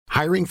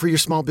Hiring for your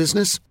small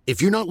business?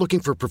 If you're not looking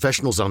for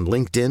professionals on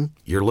LinkedIn,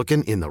 you're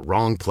looking in the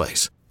wrong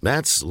place.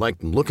 That's like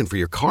looking for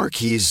your car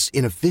keys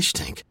in a fish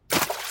tank.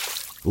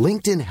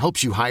 LinkedIn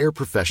helps you hire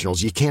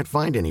professionals you can't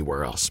find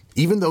anywhere else,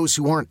 even those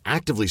who aren't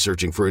actively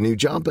searching for a new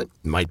job but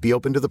might be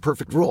open to the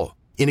perfect role.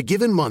 In a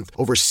given month,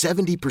 over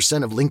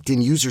 70% of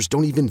LinkedIn users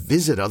don't even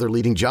visit other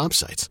leading job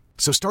sites.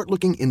 So start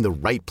looking in the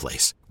right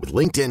place. With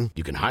LinkedIn,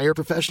 you can hire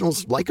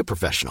professionals like a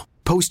professional.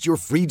 Post your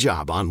free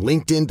job on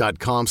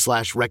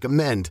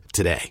linkedin.com/recommend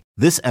today.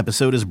 This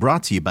episode is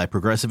brought to you by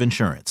Progressive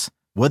Insurance.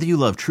 Whether you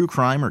love true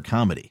crime or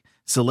comedy,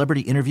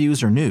 celebrity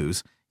interviews or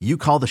news, you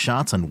call the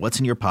shots on what's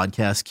in your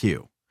podcast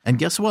queue. And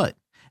guess what?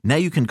 Now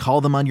you can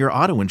call them on your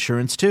auto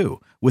insurance too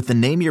with the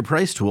Name Your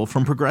Price tool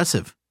from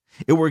Progressive.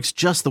 It works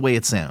just the way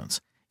it sounds.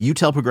 You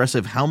tell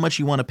Progressive how much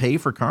you want to pay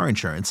for car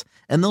insurance,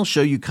 and they'll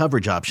show you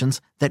coverage options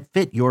that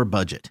fit your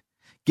budget.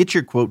 Get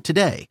your quote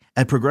today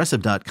at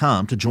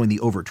Progressive.com to join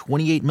the over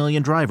 28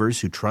 million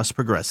drivers who trust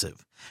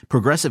Progressive.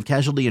 Progressive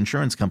Casualty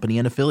Insurance Company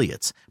and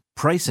Affiliates.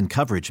 Price and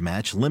coverage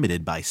match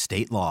limited by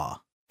state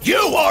law. You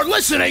are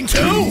listening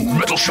to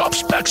Metal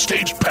Shop's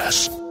Backstage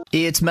Pass.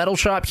 It's Metal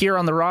Shop here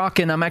on The Rock,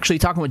 and I'm actually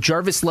talking with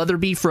Jarvis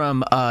Leatherby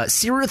from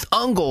Cirith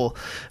Ungol,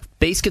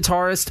 bass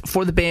guitarist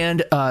for the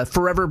band.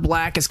 Forever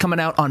Black is coming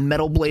out on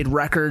Metal Blade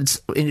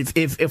Records. And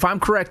if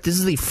I'm correct, this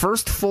is the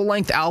first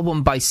full-length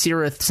album by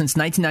Cirith since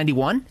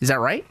 1991. Is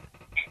that right?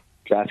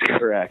 That's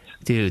correct.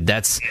 Dude,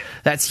 that's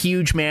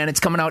huge, man. It's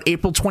coming out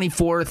April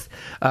 24th.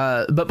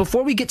 But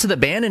before we get to the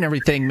band and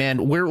everything,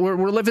 man, we're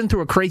living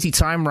through a crazy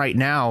time right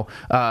now.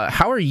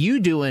 How are you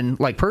doing,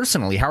 like,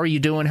 personally? How are you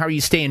doing? How are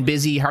you staying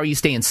busy? How are you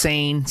staying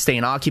sane,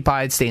 staying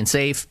occupied, staying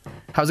safe?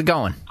 How's it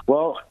going?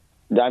 Well,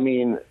 I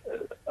mean,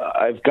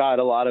 I've got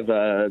a lot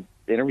of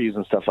interviews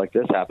and stuff like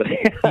this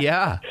happening.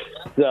 Yeah.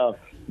 So,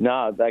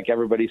 no, like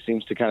everybody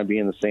seems to kind of be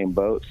in the same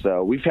boat.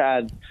 So we've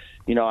had,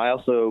 I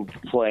also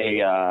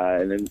play,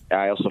 and then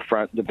I also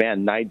front the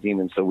band Night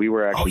Demon. So we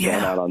were actually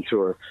going out on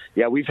tour.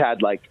 Yeah, we've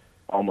had like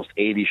almost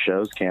 80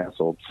 shows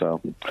canceled. So,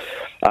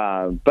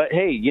 but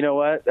hey, you know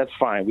what? That's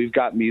fine. We've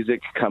got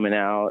music coming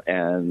out,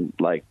 and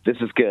like this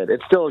is good.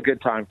 It's still a good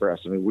time for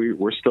us. I mean,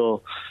 we're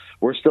still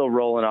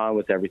rolling on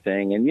with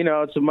everything, and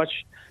it's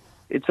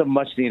a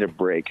much needed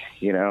break.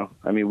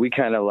 I mean, we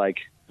kind of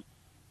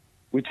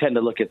we tend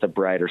to look at the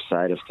brighter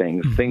side of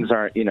things. Mm-hmm. Things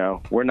aren't,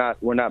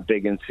 we're not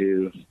big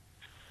into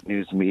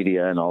news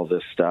media and all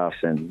this stuff.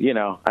 And,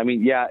 I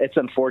mean, yeah, it's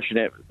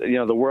unfortunate.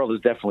 The world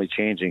is definitely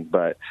changing,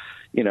 but,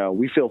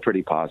 we feel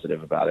pretty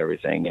positive about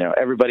everything.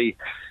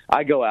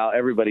 I go out,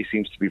 everybody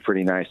seems to be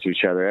pretty nice to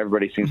each other.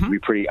 Everybody seems to be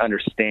pretty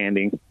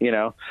understanding.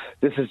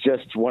 This is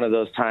just one of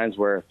those times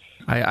where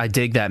I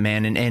dig that,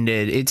 man. And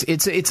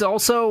it's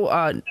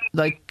also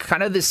like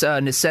kind of this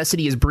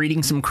necessity is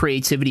breeding some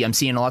creativity. I'm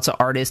seeing lots of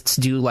artists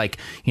do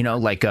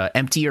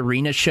empty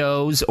arena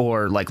shows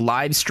or like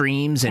live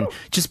streams and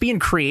just being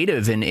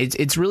creative. And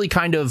it's really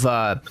kind of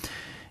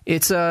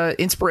it's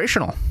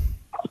inspirational.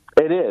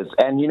 It is.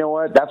 And you know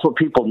what? That's what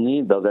people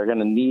need, though. They're going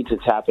to need to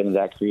tap into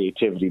that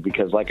creativity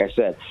because, like I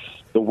said,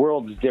 the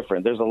world is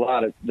different. There's a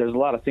lot of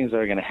things that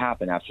are going to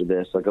happen after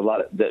this. Like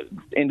the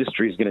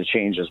industry is going to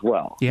change as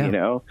well.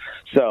 Yeah.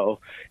 So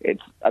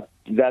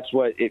that's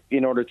what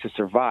in order to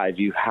survive,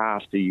 you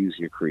have to use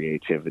your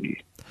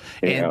creativity.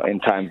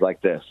 In times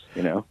like this.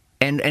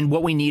 And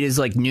what we need is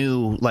like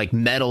new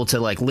metal to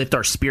like lift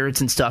our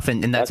spirits and stuff,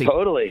 and that's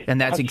totally,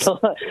 and that's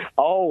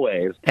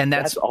always, and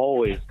that's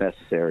always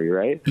necessary,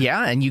 right?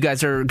 Yeah, and you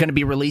guys are going to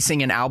be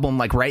releasing an album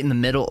like right in the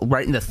middle,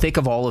 right in the thick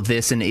of all of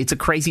this, and it's a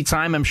crazy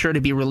time, I'm sure, to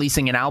be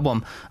releasing an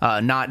album.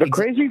 The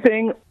crazy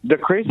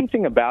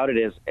thing about it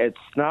is it's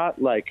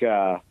not like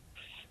I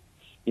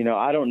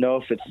don't know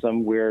if it's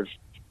some weird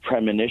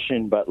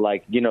premonition, but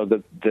like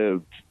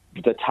the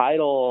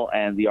title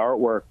and the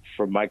artwork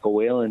from Michael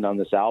Whelan on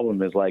this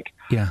album is like,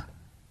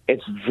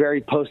 it's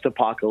very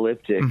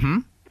post-apocalyptic. Mm-hmm.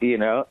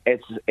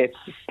 It's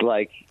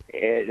like,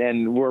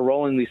 and we're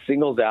rolling these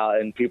singles out,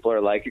 and people are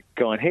like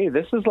going, "Hey,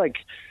 this is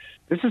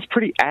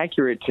pretty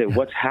accurate to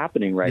what's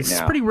happening right now.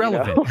 It's pretty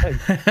relevant."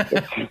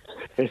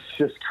 It's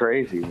just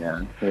crazy,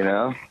 man.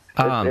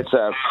 It's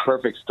a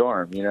perfect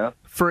storm,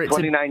 For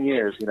 29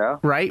 years,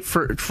 right?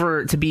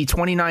 For to be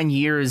 29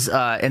 years,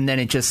 and then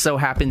it just so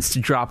happens to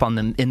drop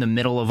in the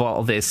middle of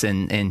all this,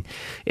 and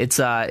it's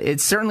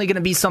certainly going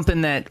to be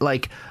something that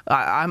like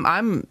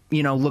I'm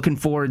looking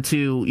forward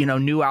to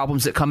new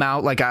albums that come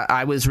out. Like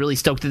I was really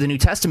stoked that the New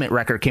Testament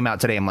record came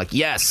out today. I'm like,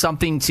 yes,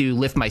 something to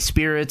lift my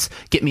spirits,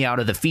 get me out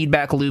of the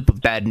feedback loop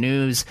of bad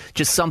news,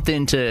 just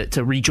something to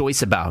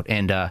rejoice about,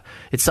 and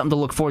it's something to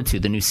look forward to.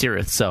 The new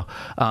Cirith. So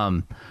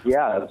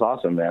yeah, that's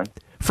awesome, man.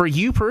 For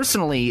you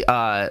personally,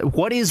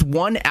 what is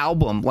one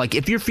album, like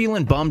if you're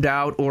feeling bummed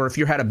out or if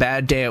you had a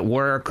bad day at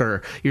work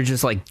or you're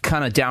just like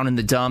kind of down in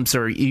the dumps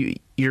or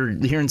you're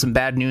hearing some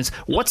bad news,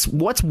 what's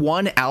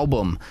one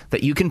album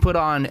that you can put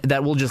on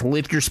that will just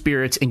lift your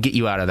spirits and get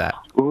you out of that?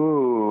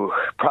 Ooh,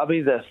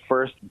 probably the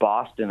first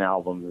Boston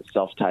album, the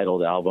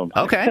self-titled album.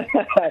 Okay,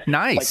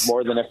 nice. Like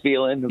More Than a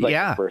Feeling, like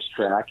the first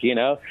track, you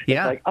know?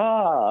 Yeah. It's like,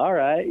 all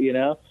right, you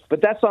know?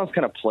 But that song's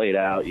kind of played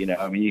out, you know?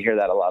 I mean, you hear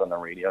that a lot on the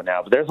radio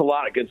now, but there's a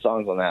lot of good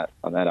songs on that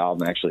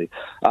album, actually.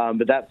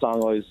 But that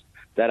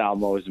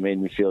album always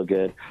made me feel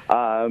good.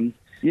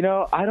 You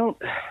know,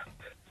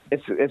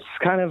 it's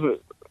kind of,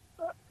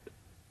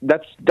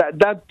 that's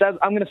I'm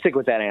going to stick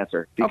with that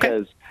answer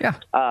because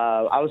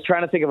I was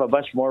trying to think of a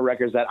bunch more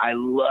records that I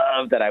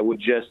love that I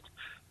would just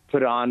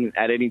put on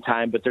at any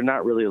time, but they're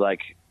not really like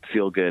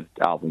feel good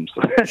albums.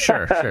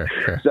 Sure.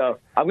 So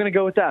I'm going to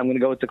go with that. I'm going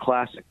to go with the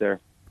classic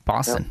there.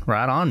 Boston. Yep.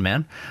 Right on,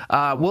 man.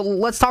 Well,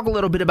 let's talk a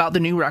little bit about the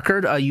new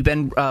record. You've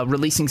been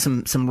releasing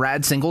some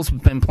rad singles.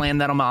 We've been playing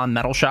that on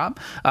Metal Shop.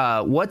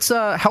 How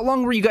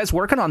long were you guys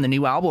working on the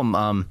new album?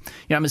 I'm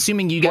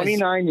assuming you guys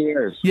 29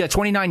 years. Yeah,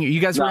 29 years. You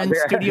guys were in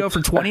the studio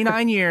for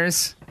 29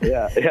 years.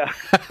 Yeah.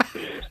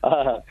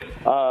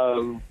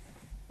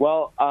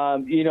 Well,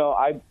 you know,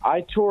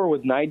 I tour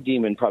with Night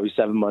Demon probably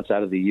 7 months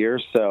out of the year,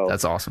 so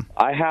that's awesome.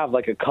 I have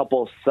like a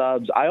couple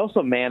subs. I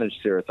also manage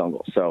Cirith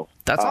Ungol, so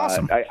that's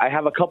awesome. I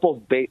have a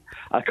couple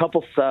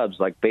subs,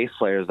 like bass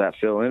players that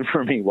fill in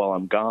for me while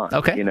I'm gone.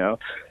 Okay, you know,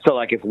 so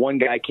like if one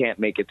guy can't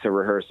make it to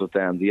rehearse with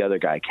them, the other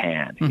guy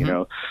can. You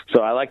know,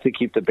 so I like to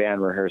keep the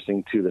band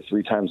rehearsing 2 to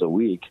 3 times a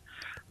week.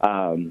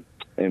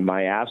 In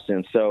my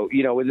absence. So,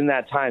 you know, within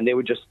that time, they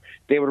would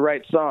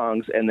write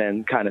songs and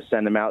then kind of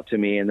send them out to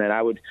me. And then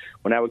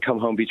when I would come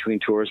home between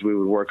tours, we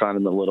would work on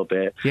them a little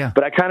bit. Yeah.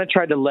 But I kind of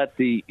tried to let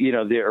the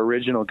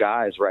original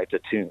guys write the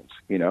tunes,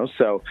 you know?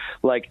 So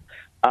like,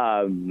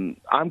 I'm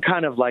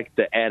kind of like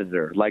the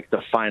editor, like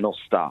the final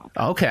stop.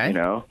 Okay. You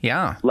know?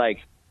 Yeah.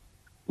 Like,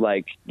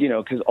 you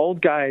know, 'cause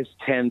old guys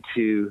tend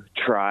to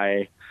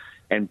try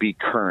and be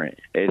current.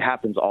 It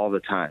happens all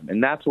the time.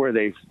 And that's where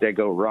they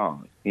go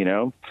wrong, you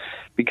know,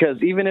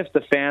 because even if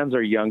the fans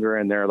are younger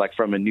and they're like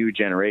from a new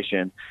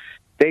generation,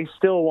 they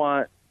still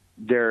want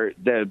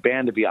the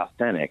band to be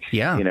authentic,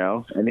 you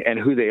know, and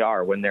who they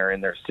are when they're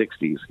in their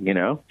 60s, you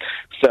know?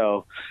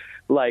 So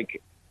like,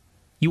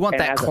 you want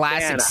that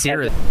classic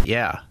Cirith.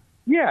 Yeah.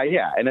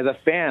 And as a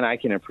fan, I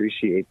can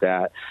appreciate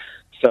that.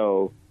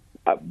 So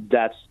I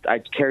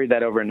carried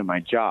that over into my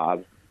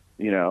job,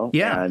 you know?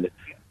 Yeah. And,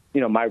 you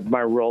know,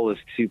 my role is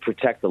to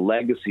protect the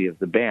legacy of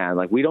the band.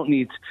 Like we don't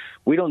need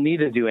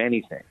to do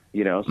anything,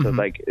 you know? So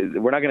like,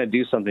 we're not going to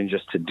do something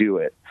just to do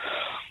it.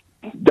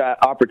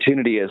 That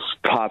opportunity has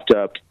popped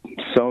up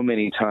so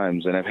many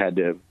times, and I've had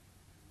to,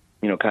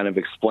 you know, kind of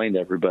explain to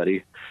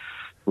everybody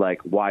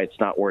like why it's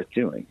not worth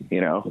doing, you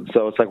know?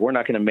 So it's like, we're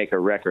not going to make a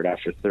record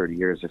after 30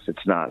 years if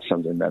it's not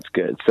something that's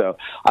good. So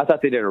I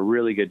thought they did a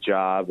really good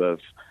job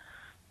of,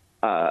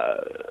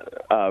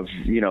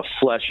 you know,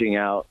 fleshing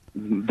out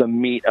the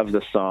meat of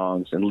the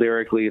songs, and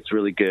lyrically it's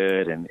really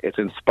good and it's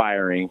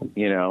inspiring,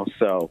 you know?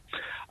 So,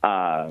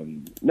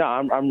 no,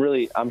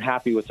 I'm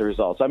happy with the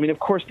results. I mean, of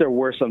course there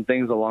were some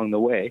things along the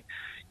way,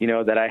 you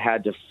know, that I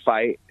had to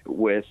fight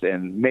with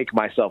and make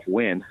myself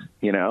win,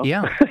 you know?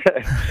 Yeah.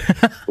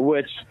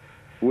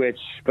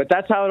 But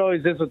that's how it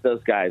always is with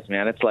those guys,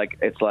 man. It's like,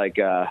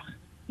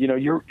 you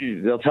know,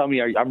 they'll tell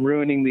me I'm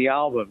ruining the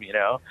album, you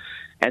know?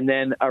 And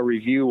then a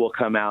review will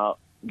come out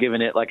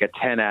giving it like a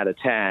 10 out of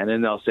 10,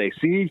 and they'll say,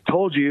 "See,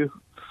 told you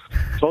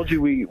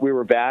we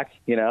were back,"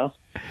 you know?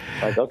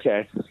 Like,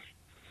 okay.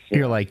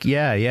 You're like,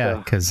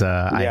 yeah, because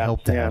I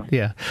helped that.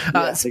 Yeah.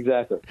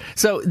 Exactly.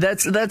 So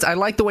that's I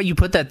like the way you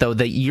put that, though,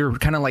 that you're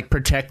kind of like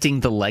protecting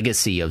the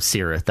legacy of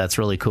Cirith. That's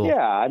really cool.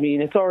 Yeah, I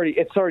mean, it's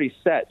already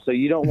set, so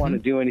you don't want to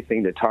do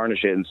anything to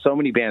tarnish it, and so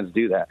many bands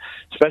do that,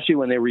 especially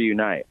when they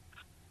reunite,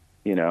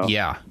 you know?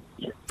 Yeah,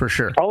 for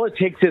sure. All it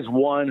takes is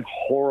one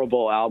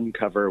horrible album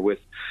cover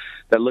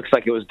that looks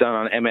like it was done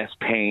on MS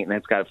Paint, and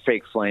it's got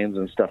fake flames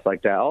and stuff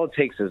like that. All it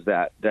takes is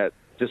that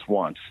just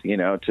once, you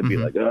know, to be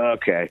like, oh,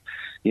 okay,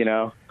 you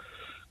know?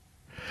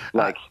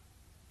 Like,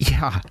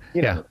 yeah.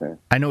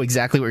 I know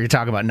exactly what you're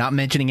talking about. Not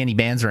mentioning any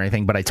bands or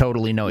anything, but I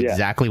totally know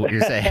exactly what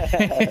you're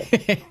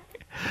saying.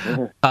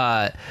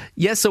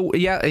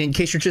 In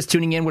case you're just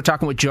tuning in, we're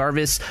talking with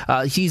Jarvis.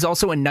 He's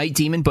also a Night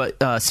Demon, but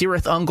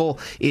Cirith Ungol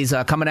is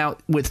coming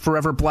out with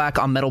Forever Black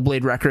on Metal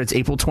Blade Records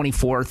April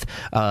 24th.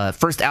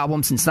 First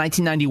album since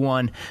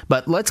 1991.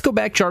 But let's go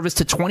back, Jarvis,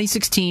 to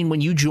 2016 when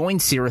you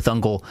joined Cirith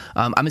Ungol.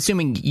 I'm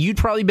assuming you'd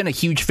probably been a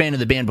huge fan of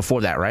the band before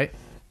that, right?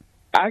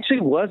 I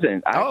actually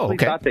wasn't. I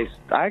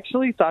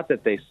actually thought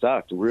that they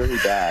sucked really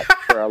bad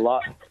for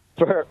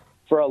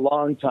a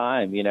long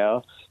time, you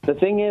know? The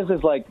thing is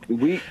like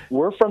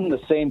we're from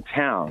the same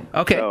town.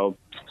 Okay. So,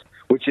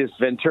 which is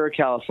Ventura,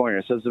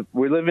 California. So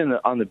we live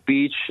on the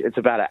beach. It's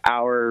about an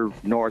hour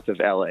north of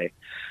LA.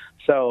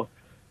 So,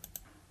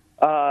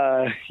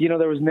 you know,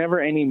 there was never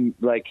any,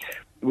 like,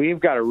 we've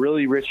got a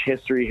really rich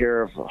history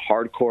here of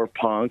hardcore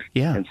punk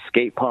and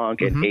skate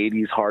punk and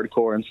 80s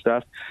hardcore and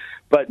stuff.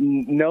 But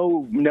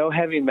no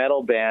heavy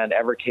metal band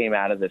ever came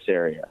out of this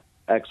area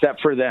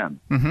except for them.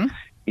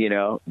 You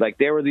know, like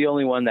they were the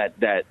only one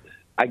that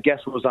I guess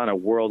was on a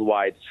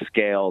worldwide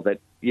scale that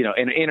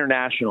an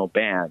international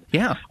band.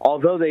 Yeah.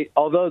 Although the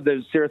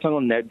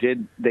Saratungal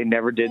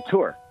never did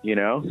tour,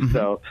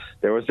 so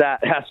there was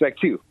that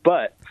aspect too.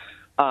 But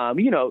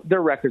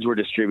their records were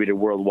distributed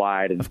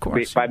worldwide and of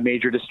course, by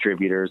major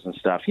distributors and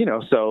stuff.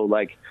 So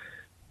like,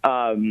 but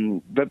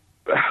I'm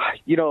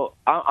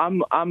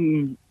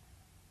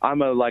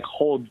a like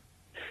whole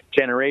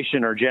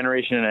generation or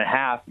generation and a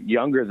half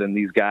younger than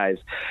these guys.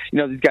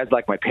 These guys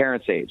like my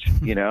parents' age,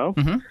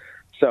 Mm-hmm.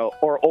 So,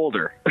 or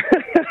older.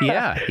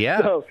 Yeah.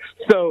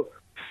 So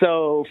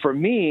for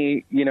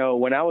me,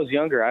 when I was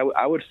younger,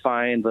 I would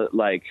find that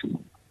like,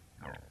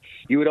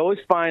 you would always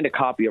find a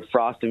copy of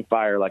Frost and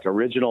Fire, like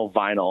original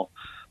vinyl,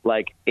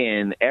 like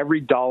in every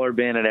dollar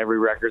bin at every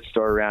record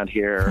store around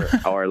here,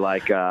 or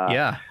like, in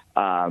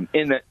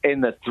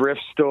the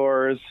thrift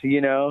stores,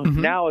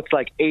 Mm-hmm. now it's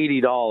like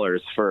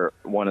 $80 for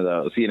one of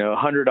those,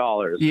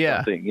 $100,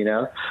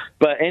 something,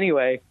 but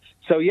anyway,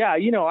 so yeah,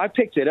 I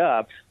picked it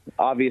up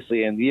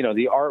obviously, and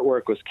the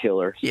artwork was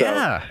killer. So,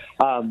 yeah.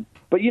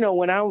 But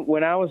when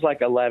I was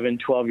like 11,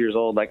 12 years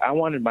old, like I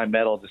wanted my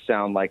metal to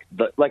sound like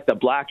the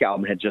Black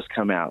Album had just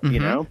come out,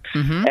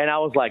 Mm-hmm. and I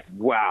was like,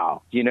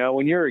 wow,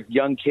 when you're a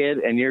young kid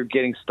and you're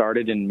getting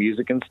started in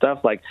music and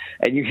stuff, like,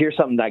 and you hear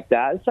something like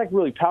that, it's like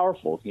really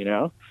powerful,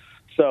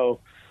 So,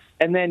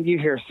 and then you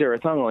hear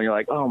Saratungal and you're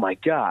like, oh my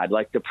God,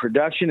 like the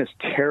production is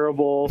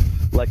terrible.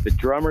 Like the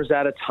drummer's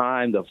out of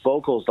time, the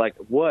vocals, like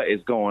what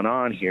is going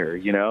on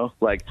here?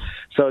 Like,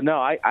 so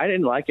no, I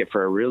didn't like it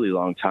for a really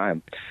long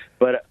time,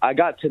 but I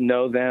got to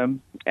know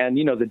them. And,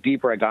 the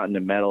deeper I got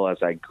into metal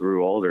as I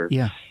grew older,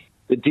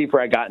 the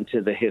deeper I got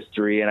into the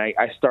history, and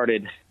I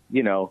started,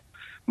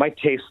 my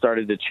taste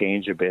started to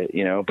change a bit,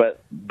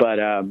 but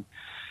I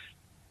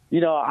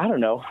don't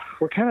know.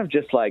 We're kind of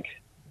just like,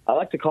 I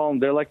like to call them,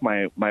 they're like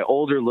my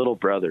older little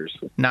brothers.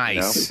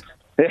 Nice.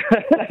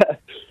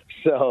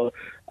 So,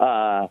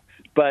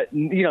 but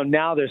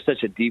now there's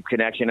such a deep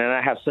connection, and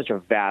I have such a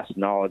vast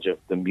knowledge of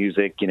the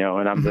music, and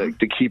I'm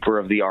the keeper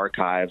of the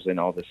archives and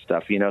all this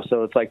stuff,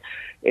 so it's like,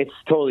 it's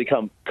totally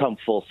come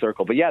full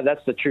circle. But yeah,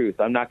 that's the truth.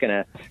 I'm not going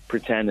to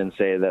pretend and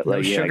say that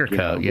like,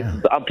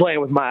 sugarcoat, I'm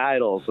playing with my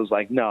idols. It's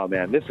like, no,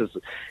 man,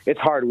 it's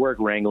hard work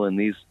wrangling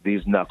these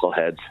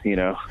knuckleheads,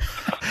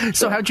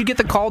 So how'd you get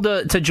the call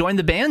to join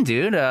the band,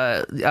 dude?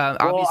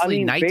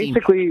 Obviously,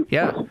 basically,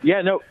 well,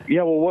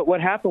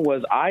 what happened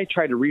was I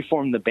tried to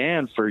reform the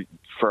band for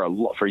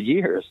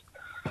years.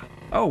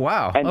 Oh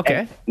wow. And,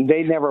 okay. And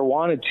they never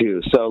wanted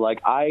to. So like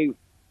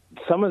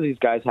some of these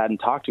guys hadn't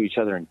talked to each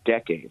other in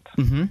decades.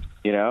 Mm-hmm.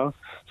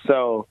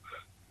 So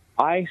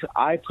I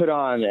put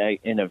on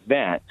an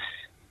event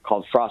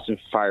called Frost and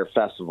Fire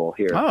Festival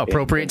here. Oh,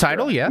 appropriate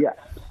title, yeah. Yeah.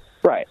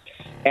 Right.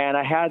 And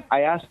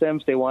I asked them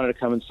if they wanted to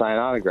come and sign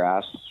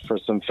autographs for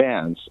some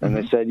fans, and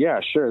they said, yeah,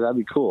 sure, that'd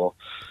be cool.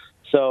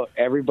 So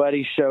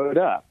everybody showed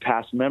up,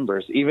 past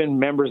members, even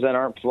members that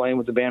aren't playing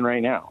with the band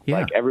right now. Yeah.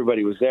 Like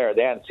everybody was there.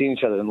 They hadn't seen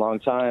each other in a long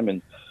time,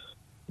 and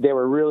they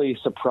were really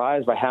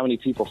surprised by how many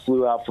people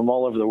flew out from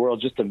all over the world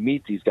just to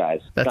meet these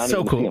guys. That's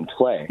so cool. See them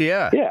play.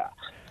 Yeah. Yeah.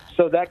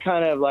 So that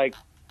kind of like,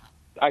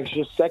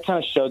 that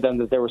kind of showed them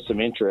that there was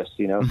some interest,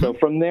 Mm-hmm. So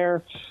from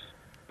there,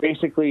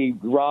 basically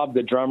Rob,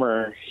 the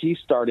drummer, we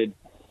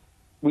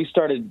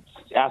started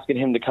asking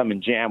him to come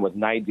and jam with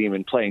Night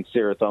Demon playing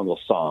Saratungal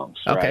songs.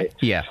 Okay. Right?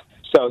 Yeah.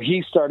 So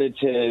he started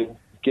to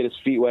get his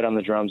feet wet on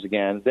the drums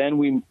again.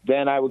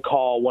 Then I would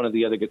call one of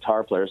the other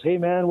guitar players. Hey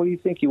man, what do you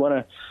think? You want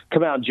to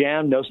come out and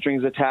jam? No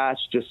strings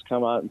attached. Just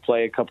come out and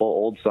play a couple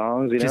old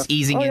songs. Just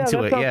easing into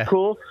that it. Sounds yeah.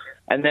 Cool.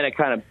 And then it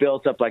kind of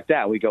built up like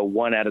that. We go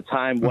one at a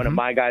time. One of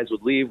my guys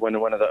would leave when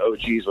one of the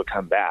OGs would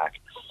come back.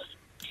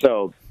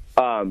 So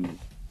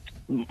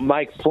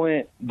Mike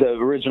Flint, the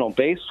original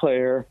bass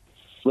player,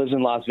 lives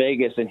in Las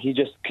Vegas, and he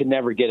just could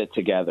never get it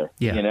together.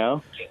 Yeah.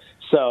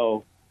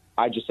 So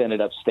I just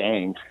ended up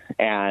staying,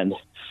 and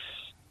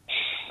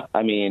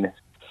I mean,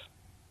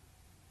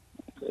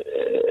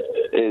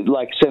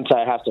 since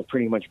I have to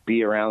pretty much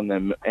be around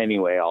them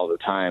anyway all the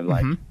time,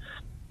 like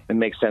it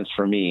makes sense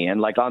for me.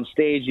 And like on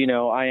stage,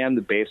 I am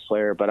the bass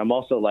player, but I'm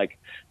also like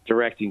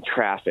directing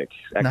traffic.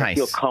 I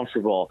feel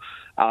comfortable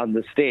on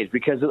the stage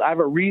because I have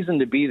a reason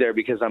to be there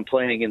because I'm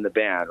playing in the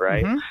band,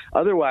 right?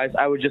 Otherwise,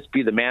 I would just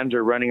be the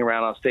manager running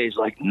around on stage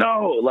like,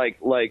 no, like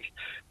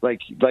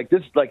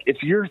this, like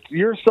if your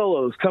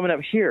solo is coming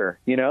up here,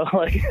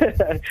 like,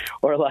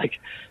 or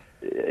like,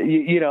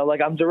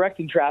 like I'm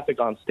directing traffic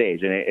on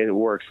stage, and it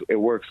works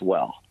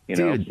well,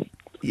 Dude,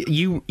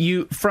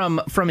 you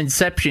from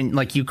inception,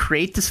 like you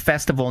create this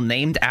festival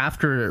named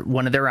after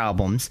one of their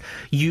albums.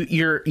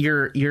 Your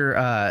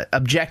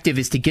objective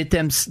is to get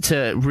them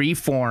to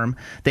reform.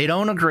 They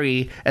don't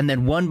agree, and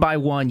then one by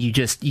one you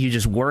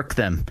just work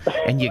them,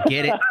 and you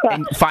get it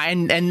and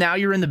fine. And now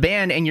you're in the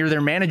band, and you're their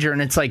manager,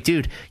 and it's like,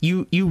 dude,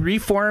 you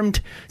reformed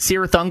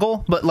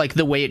Saratungal, but like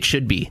the way it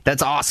should be.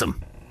 That's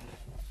awesome.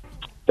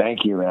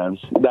 Thank you, man.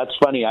 That's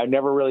funny. I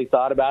never really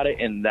thought about it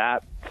in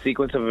that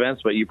sequence of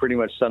events, but you pretty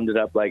much summed it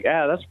up like,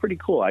 that's pretty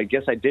cool. I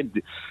guess I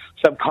did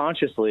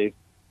subconsciously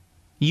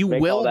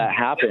make all that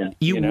happen.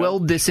 You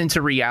willed this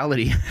into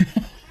reality.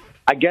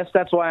 I guess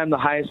that's why I'm the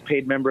highest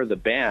paid member of the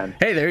band.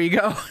 Hey, there you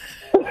go.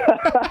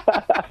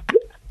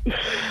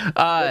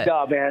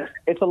 No, man,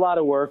 it's a lot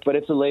of work, but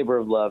it's a labor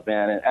of love,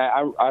 man. And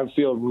I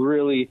feel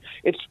really,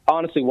 it's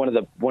honestly one of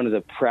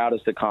the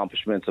proudest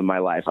accomplishments of my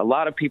life. A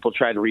lot of people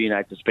tried to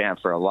reunite this band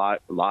for a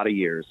lot of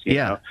years, you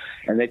know,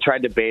 and they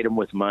tried to bait them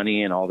with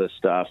money and all this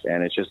stuff,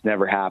 and it just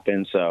never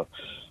happened. So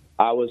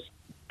I was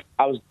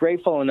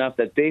grateful enough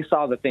that they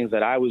saw the things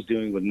that I was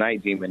doing with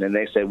Night Demon, and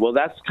they said, well,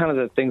 that's kind of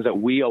the things that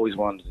we always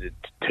wanted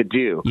to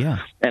do. Yeah.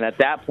 And at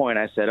that point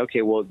I said,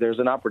 okay, well, there's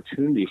an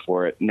opportunity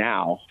for it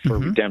now for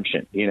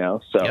redemption, you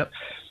know? So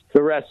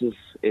the rest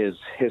is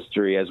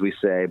history, as we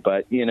say.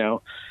 But, you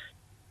know,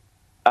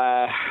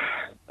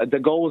 the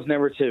goal was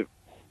never to,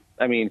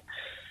 I mean,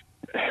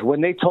 when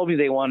they told me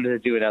they wanted to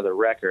do another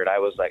record, I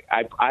was like,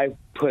 I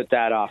put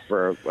that off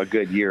for a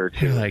good year or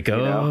two. You're like,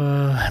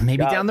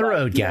 maybe down the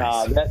road,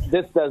 guys.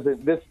 This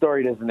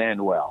story doesn't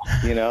end well,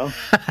 you know?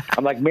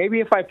 I'm like, maybe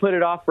if I put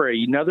it off for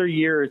another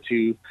year or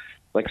two,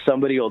 like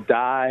somebody will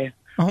die.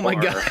 Oh my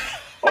God.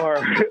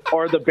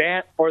 or the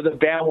band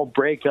will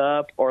break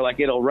up, or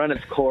like it'll run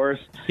its course.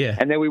 Yeah.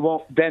 And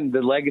then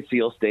the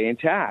legacy will stay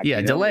intact. Yeah.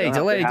 You know?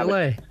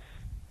 delay.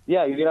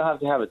 Yeah. You don't have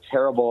to have a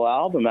terrible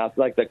album out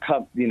like the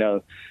cup, you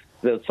know,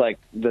 that's like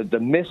the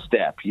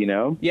misstep, you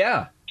know?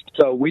 Yeah.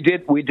 So we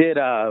did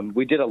a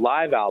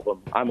live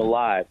album, I'm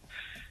Alive,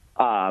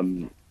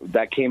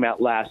 that came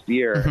out last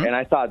year. And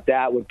I thought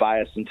that would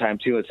buy us some time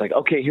too. It's like,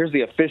 okay, here's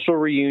the official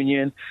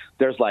reunion.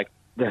 There's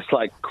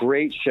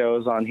great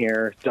shows on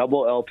here,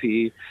 double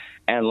LP.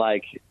 And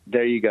like,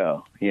 there you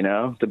go. You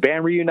know, the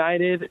band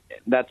reunited.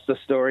 That's the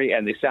story.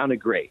 And they sounded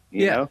great,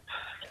 you know?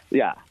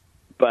 Yeah.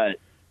 But,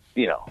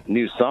 you know,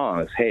 new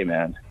songs. Hey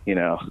man, you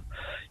know,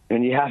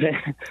 when you haven't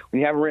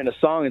written a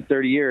song in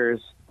 30 years,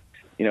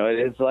 you know,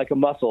 it's like a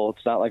muscle.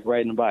 It's not like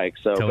riding a bike.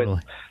 So, totally.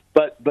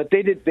 but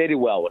they did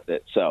well with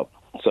it. So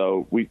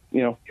we,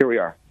 you know, here we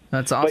are.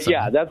 That's awesome. But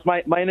yeah, that's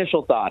my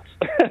initial thoughts.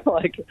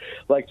 What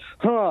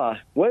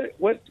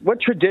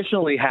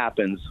traditionally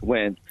happens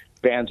when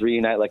bands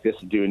reunite like this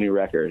and do a new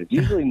record? It's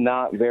usually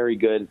not very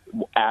good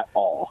at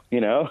all, you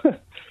know?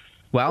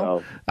 Well,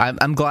 so,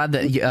 I'm glad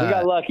that we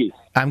got lucky.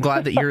 I'm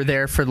glad that you're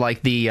there for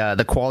like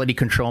the quality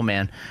control,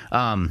 man.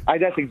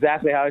 That's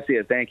exactly how I see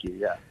it. Thank you.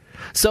 Yeah.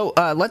 So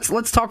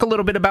let's talk a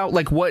little bit about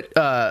like what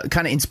kind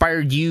of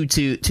inspired you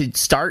to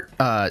start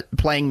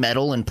playing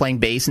metal and playing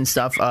bass and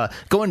stuff.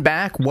 Going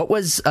back,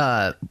 was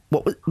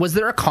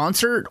there a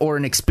concert or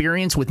an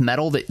experience with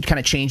metal that kind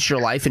of changed your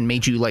life and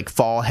made you like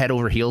fall head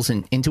over heels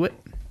into it?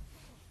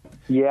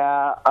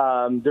 Yeah,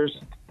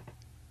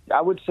 I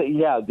would say,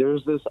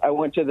 there's this. I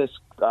went to this.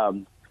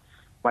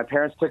 My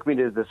parents took me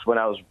to this when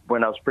I was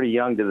pretty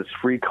young, to this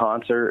free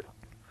concert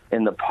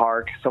in the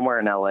park somewhere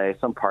in LA,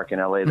 some park in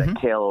LA that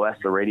KLOS,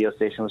 the radio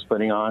station, was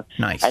putting on.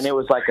 Nice. And it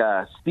was like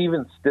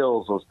Steven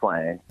Stills was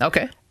playing.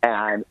 Okay.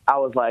 And I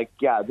was like,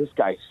 yeah, this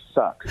guy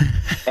sucks.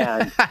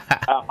 And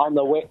on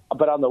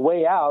the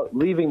way out,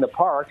 leaving the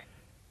park,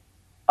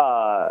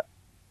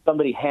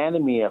 somebody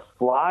handed me a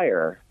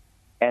flyer,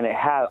 and it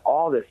had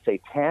all this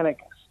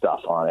satanic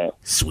stuff on it.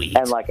 Sweet.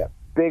 And like a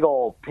big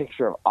old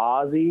picture of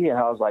Ozzy, and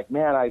I was like,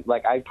 man, I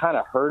kind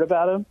of heard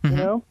about him, you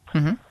know?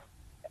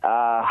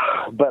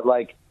 But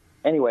like,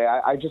 anyway,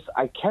 I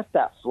kept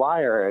that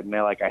flyer, and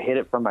I hid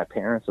it from my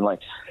parents, and like,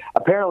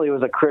 apparently it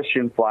was a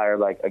Christian flyer,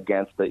 like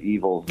against the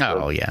evils.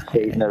 Oh yeah.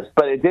 Satanists,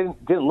 but it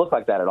didn't look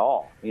like that at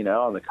all, you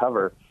know, on the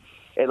cover.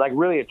 It like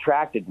really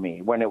attracted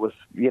me when it was,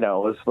 you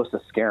know, it was supposed to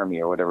scare me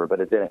or whatever,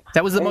 but it didn't.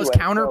 That was the most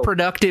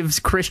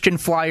counterproductive Christian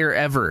flyer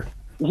ever.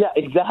 Yeah,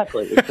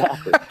 exactly.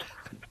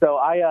 So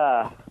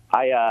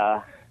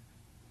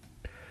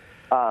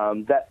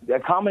that a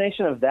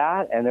combination of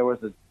that, and there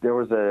was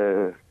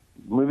a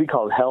movie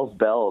called Hell's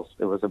Bells.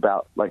 It was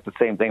about like the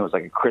same thing. It was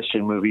like a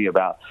Christian movie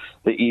about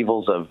the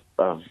evils of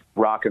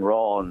rock and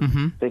roll,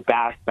 and they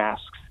backmasked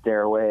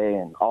Stairway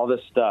and all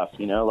this stuff,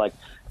 you know, like,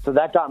 so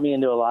that got me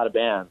into a lot of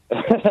bands.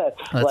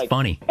 That's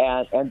funny.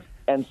 And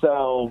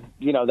so,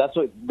 you know,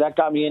 that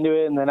got me into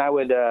it. And then I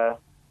would,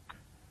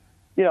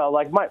 you know,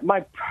 like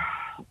my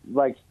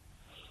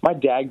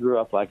dad grew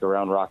up like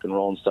around rock and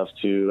roll and stuff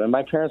too, and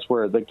my parents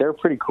were like, they're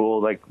pretty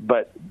cool, like,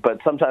 but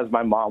sometimes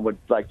my mom would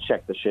like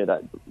check the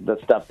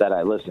stuff that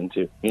I listened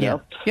to, you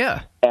know?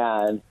 Yeah.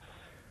 And,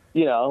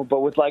 you know,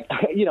 but with like,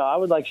 you know, I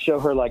would like show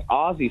her like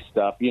Ozzy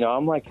stuff, you know,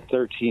 I'm like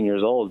 13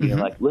 years old, being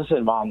like,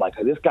 listen, Mom, like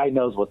this guy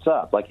knows what's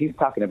up. Like he's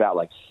talking about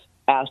like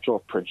astral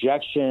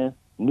projection,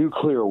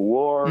 nuclear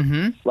war,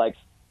 like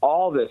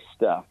all this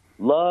stuff,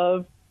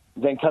 love.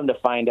 Then come to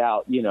find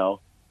out, you know,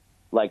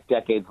 like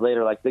decades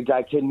later, like the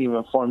guy couldn't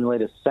even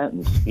formulate a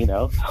sentence, you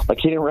know, like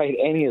he didn't write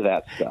any of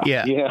that stuff.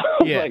 Yeah. You know,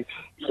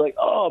 like,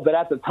 oh, but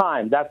at the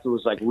time that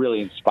was like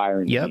really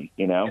inspiring to me,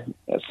 you know?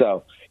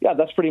 So yeah,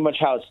 that's pretty much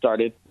how it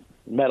started.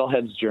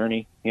 Metalhead's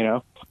journey, you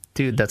know?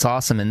 Dude, that's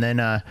awesome. And then,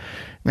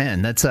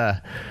 man, that's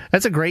a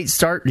great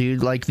start,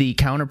 dude. Like the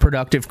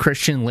counterproductive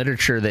Christian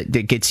literature that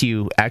gets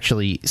you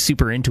actually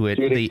super into it.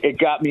 Dude, it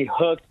got me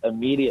hooked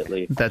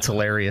immediately. That's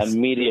hilarious.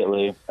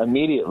 Immediately.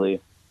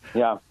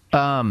 Yeah.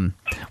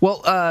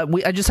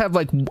 I just have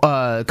like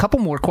a couple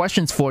more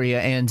questions for you,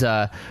 and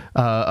I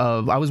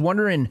was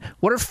wondering,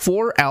 what are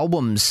 4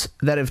 albums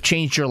that have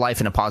changed your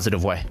life in a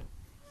positive way?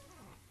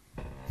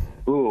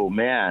 Ooh,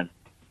 man.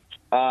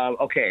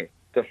 Okay.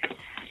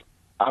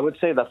 I would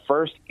say the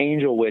first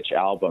Angel Witch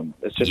album.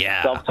 It's just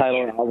a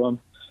self-titled album.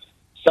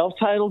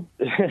 Self-titled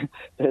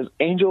is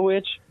Angel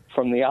Witch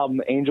from the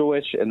album Angel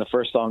Witch, and the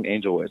first song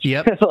Angel Witch.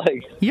 Yep.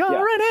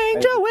 You're an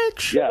angel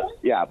witch.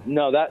 Yeah.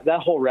 No, that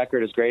whole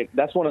record is great.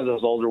 That's one of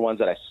those older ones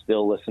that I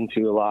still listen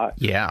to a lot.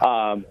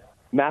 Yeah.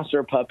 Master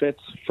of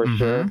Puppets, for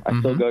sure. I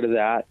still go to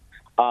that.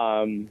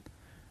 Iron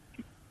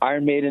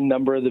Maiden,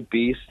 Number of the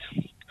Beast.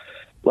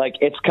 Like,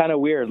 it's kind of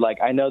weird.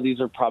 Like, I know these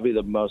are probably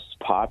the most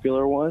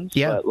popular ones,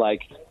 but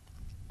like,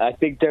 I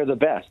think they're the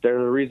best. They're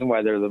the reason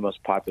why they're the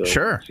most popular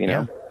ones, you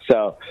know?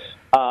 So,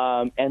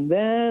 and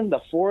then the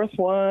fourth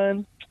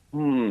one,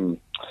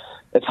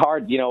 it's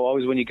hard, you know,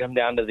 always when you come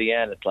down to the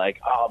end, it's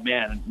like, oh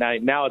man,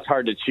 now it's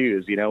hard to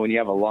choose, you know, when you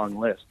have a long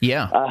list.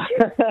 Yeah.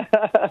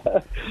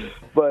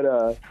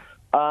 But,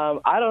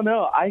 I don't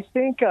know. I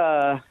think,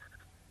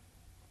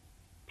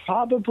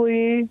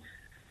 probably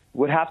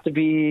would have to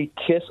be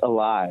Kiss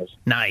Alive.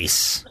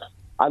 Nice.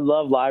 I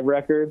love live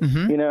records,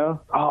 you know?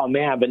 Oh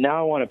man, but now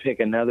I want to pick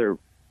another.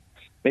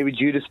 Maybe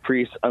Judas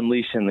Priest,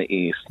 Unleash in the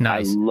East.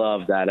 Nice. I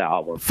love that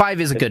album.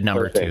 5 is a good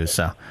number, too.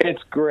 So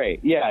it's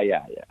great. Yeah.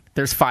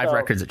 There's 5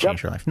 records that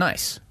changed your life.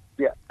 Nice.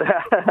 Yeah.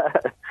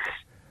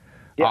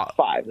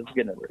 5. That's a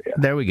good number. Yeah.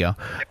 There we go.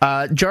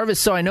 Jarvis,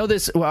 so I know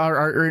this,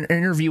 our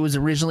interview was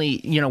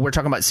originally, you know, we're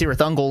talking about Cirith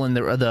Ungol and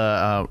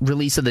the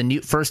release of the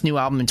first new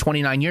album in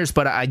 29 years,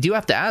 but I do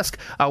have to ask,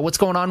 what's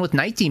going on with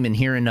Night Demon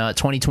here in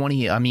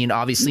 2020? I mean,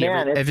 obviously,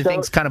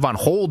 everything's kind of on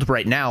hold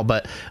right now,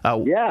 but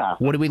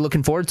what are we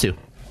looking forward to?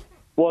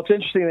 Well, it's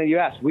interesting that you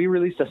asked. We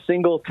released a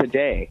single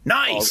today.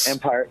 Nice.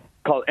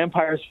 Called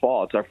Empire's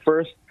Fall. It's our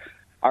first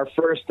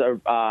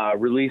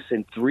release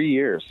in 3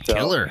 years. So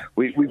Killer.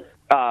 We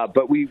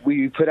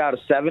put out a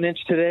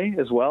 7-inch today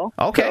as well.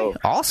 Okay, so,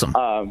 awesome.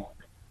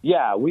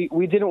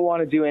 We didn't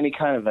want to do any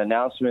kind of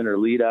announcement or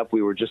lead up.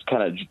 We were just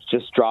kind of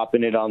just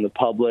dropping it on the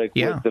public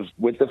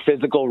with the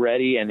physical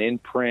ready and in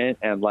print,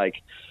 and like,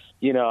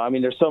 you know, I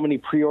mean, there's so many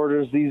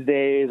pre-orders these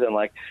days, and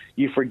like,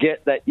 you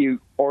forget that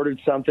you ordered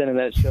something and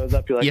then it shows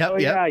up. You're like,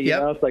 you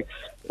know, it's like,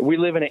 we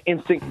live in an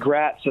instant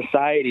grat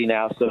society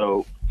now.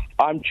 So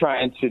I'm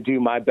trying to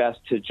do my best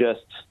to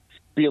just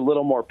be a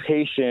little more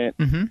patient.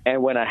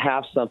 And when I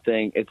have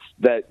something, it's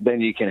that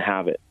then you can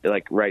have it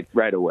like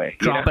right away.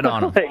 Drop it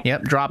on them.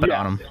 Like, drop it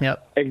on them.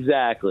 Yep.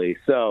 Exactly.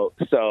 So,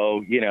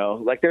 you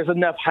know, like, there's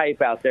enough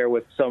hype out there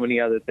with so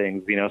many other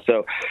things, you know,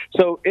 so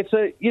it's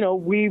you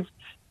know,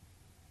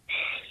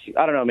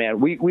 I don't know,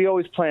 man. We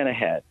always plan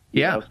ahead.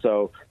 Yeah. You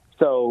know?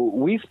 So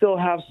we still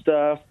have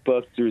stuff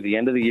booked through the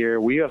end of the year.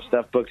 We have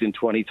stuff booked in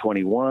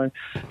 2021.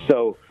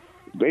 So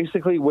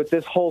basically, with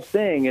this whole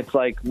thing, it's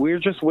like we're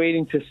just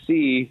waiting to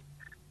see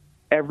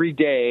every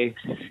day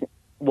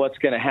what's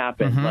going to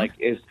happen. Like,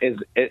 is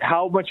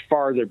how much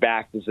farther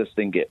back does this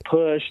thing get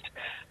pushed?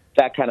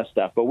 That kind of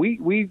stuff. But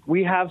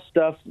we have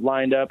stuff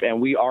lined up, and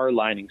we are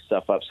lining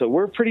stuff up. So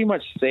we're pretty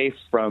much safe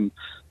from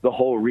the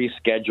whole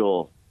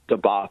reschedule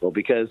debacle,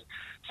 because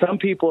some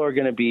people are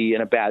going to be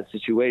in a bad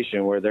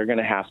situation where they're going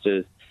to have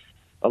to.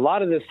 A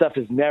lot of this stuff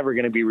is never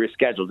going to be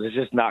rescheduled. It's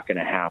just not going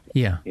to happen.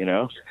 Yeah, you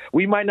know,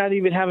 we might not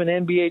even have an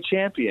NBA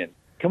champion.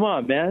 Come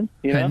on, man.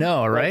 You know? I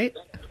know, right?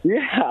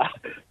 Yeah,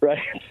 right.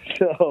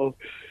 So,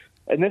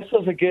 and this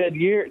was a good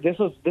year. This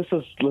was.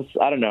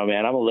 I don't know,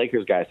 man. I'm a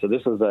Lakers guy, so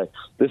this is going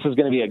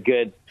to be a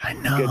good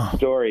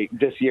story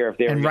this year if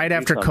they were. And right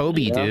after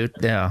Kobe, you know? Dude.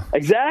 Yeah.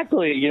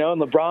 Exactly. You know,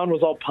 and LeBron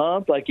was all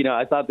pumped. Like, you know,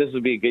 I thought this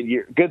would be a good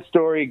year, good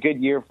story,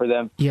 good year for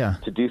them.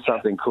 To do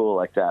something cool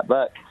like that.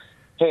 But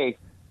hey,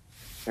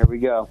 there we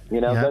go.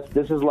 You know,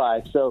 this is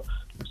live. So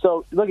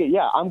look at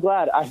I'm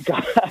glad I've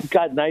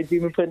got Night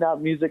Demon putting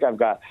out music. I've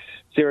got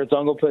Cirith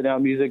Ungol putting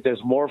out music.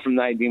 There's more from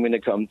Night Demon to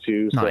come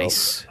too. So,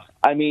 nice.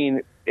 I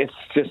mean, it's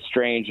just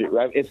strange.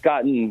 It's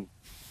gotten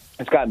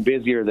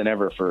busier than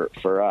ever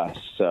for us.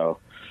 So,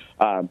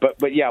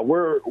 but yeah,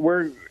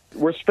 we're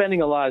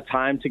spending a lot of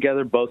time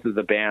together, both of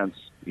the bands,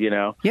 you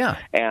know. Yeah.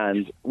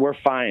 And we're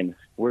fine.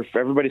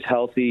 Everybody's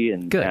healthy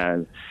and good.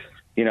 And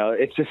you know,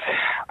 it's just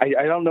I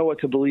don't know what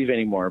to believe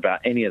anymore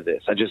about any of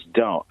this. I just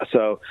don't.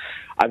 So,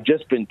 I've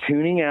just been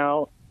tuning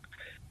out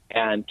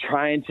and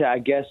trying to, I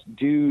guess,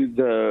 do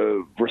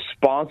the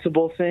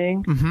responsible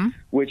thing,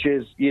 which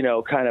is, you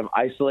know, kind of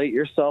isolate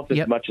yourself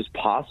as much as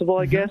possible,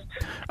 I guess.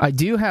 I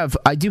do have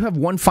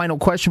one final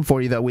question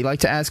for you, though. We like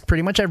to ask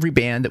pretty much every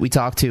band that we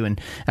talk to,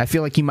 and I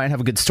feel like you might have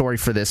a good story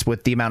for this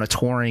with the amount of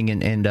touring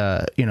and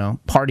you know,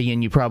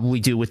 partying you probably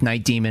do with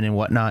Night Demon and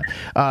whatnot.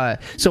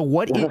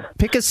 So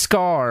pick a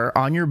scar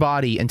on your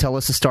body and tell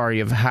us the story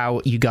of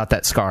how you got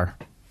that scar.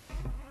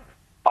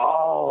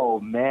 Oh,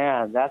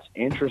 man, that's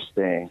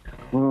interesting.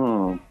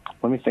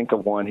 Let me think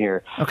of one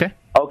here.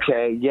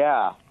 Okay,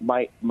 yeah.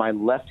 My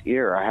left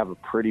ear, I have a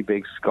pretty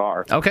big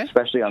scar. Okay.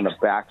 Especially on the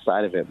back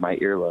side of it, my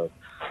earlobe.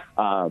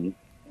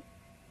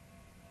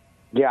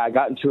 Yeah, I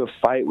got into a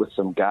fight with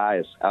some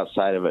guys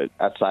outside of a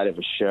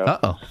show.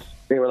 Uh-oh.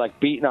 They were like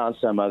beating on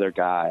some other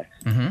guy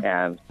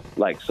and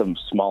like some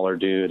smaller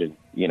dude, and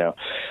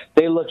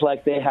they looked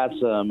like they had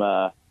some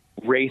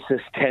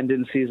racist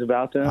tendencies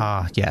about them.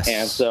 Ah, yes.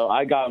 And so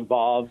I got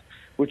involved,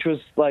 which was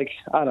like,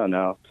 I don't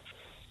know.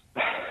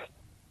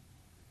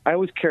 I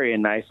always carry a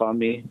knife on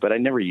me, but I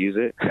never use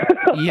it.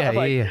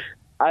 Yeah.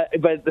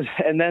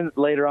 And then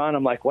later on,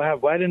 I'm like, wow,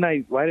 why didn't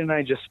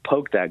I just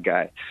poke that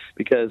guy?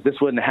 Because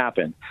this wouldn't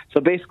happen.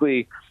 So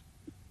basically,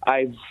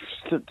 I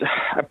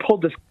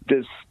pulled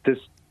this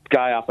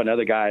guy off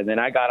another guy, and then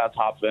I got on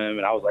top of him,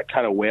 and I was like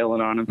kind of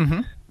wailing on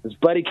him. His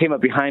buddy came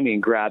up behind me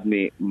and grabbed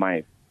me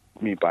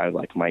by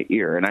like my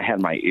ear, and I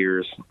had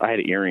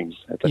earrings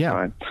at the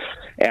time,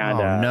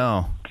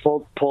 and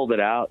pulled it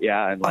out,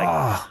 and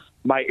like.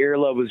 My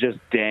earlobe was just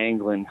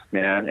dangling,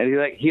 man.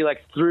 And he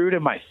threw it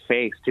in my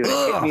face, too.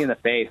 It hit me in the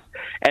face.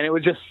 And it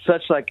was just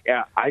such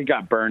I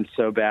got burned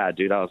so bad,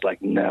 dude. I was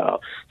like,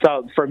 no.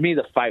 So for me,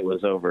 the fight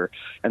was over.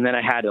 And then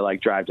I had to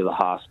drive to the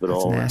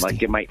hospital and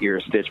get my ear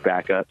stitched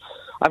back up.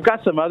 I've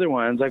got some other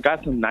ones. I've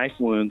got some knife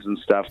wounds and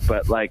stuff,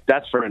 but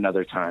that's for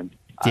another time.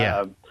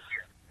 Yeah.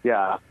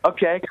 Yeah.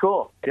 Okay,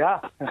 cool.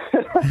 Yeah.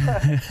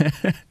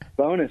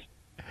 Bonus.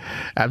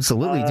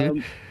 Absolutely,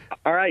 dude.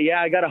 All right,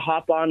 I got to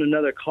hop on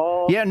another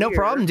call. Yeah, no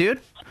problem, dude.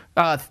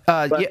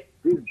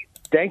 Dude,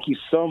 thank you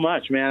so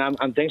much, man.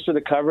 I'm thanks for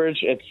the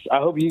coverage. I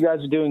hope you guys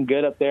are doing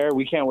good up there.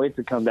 We can't wait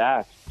to come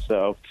back.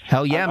 So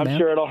hell yeah, I'm man.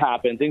 sure it'll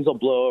happen. Things will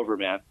blow over,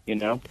 man.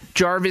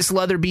 Jarvis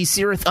Leatherby,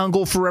 Cirith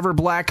Ungol, Forever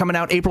Black, coming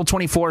out April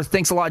 24th.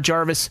 Thanks a lot,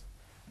 Jarvis.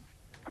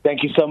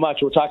 Thank you so much.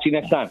 We'll talk to you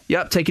next time.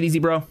 Yep, take it easy,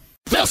 bro.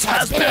 This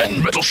has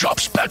been Metal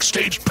Shop's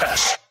Backstage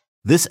Pass.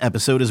 This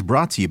episode is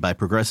brought to you by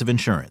Progressive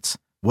Insurance.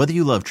 Whether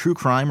you love true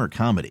crime or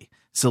comedy,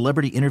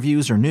 celebrity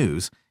interviews or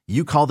news,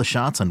 you call the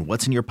shots on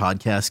what's in your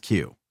podcast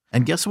queue.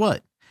 And guess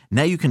what?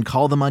 Now you can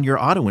call them on your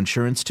auto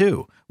insurance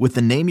too with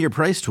the Name Your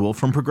Price tool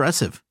from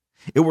Progressive.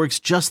 It works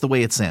just the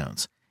way it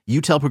sounds. You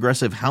tell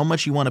Progressive how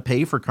much you want to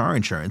pay for car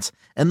insurance,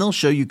 and they'll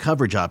show you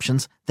coverage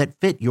options that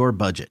fit your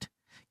budget.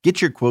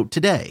 Get your quote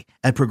today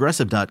at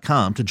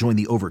Progressive.com to join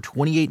the over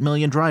 28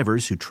 million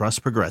drivers who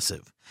trust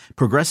Progressive.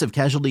 Progressive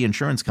Casualty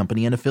Insurance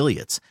Company and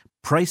Affiliates.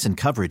 Price and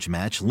coverage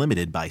match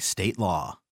limited by state law.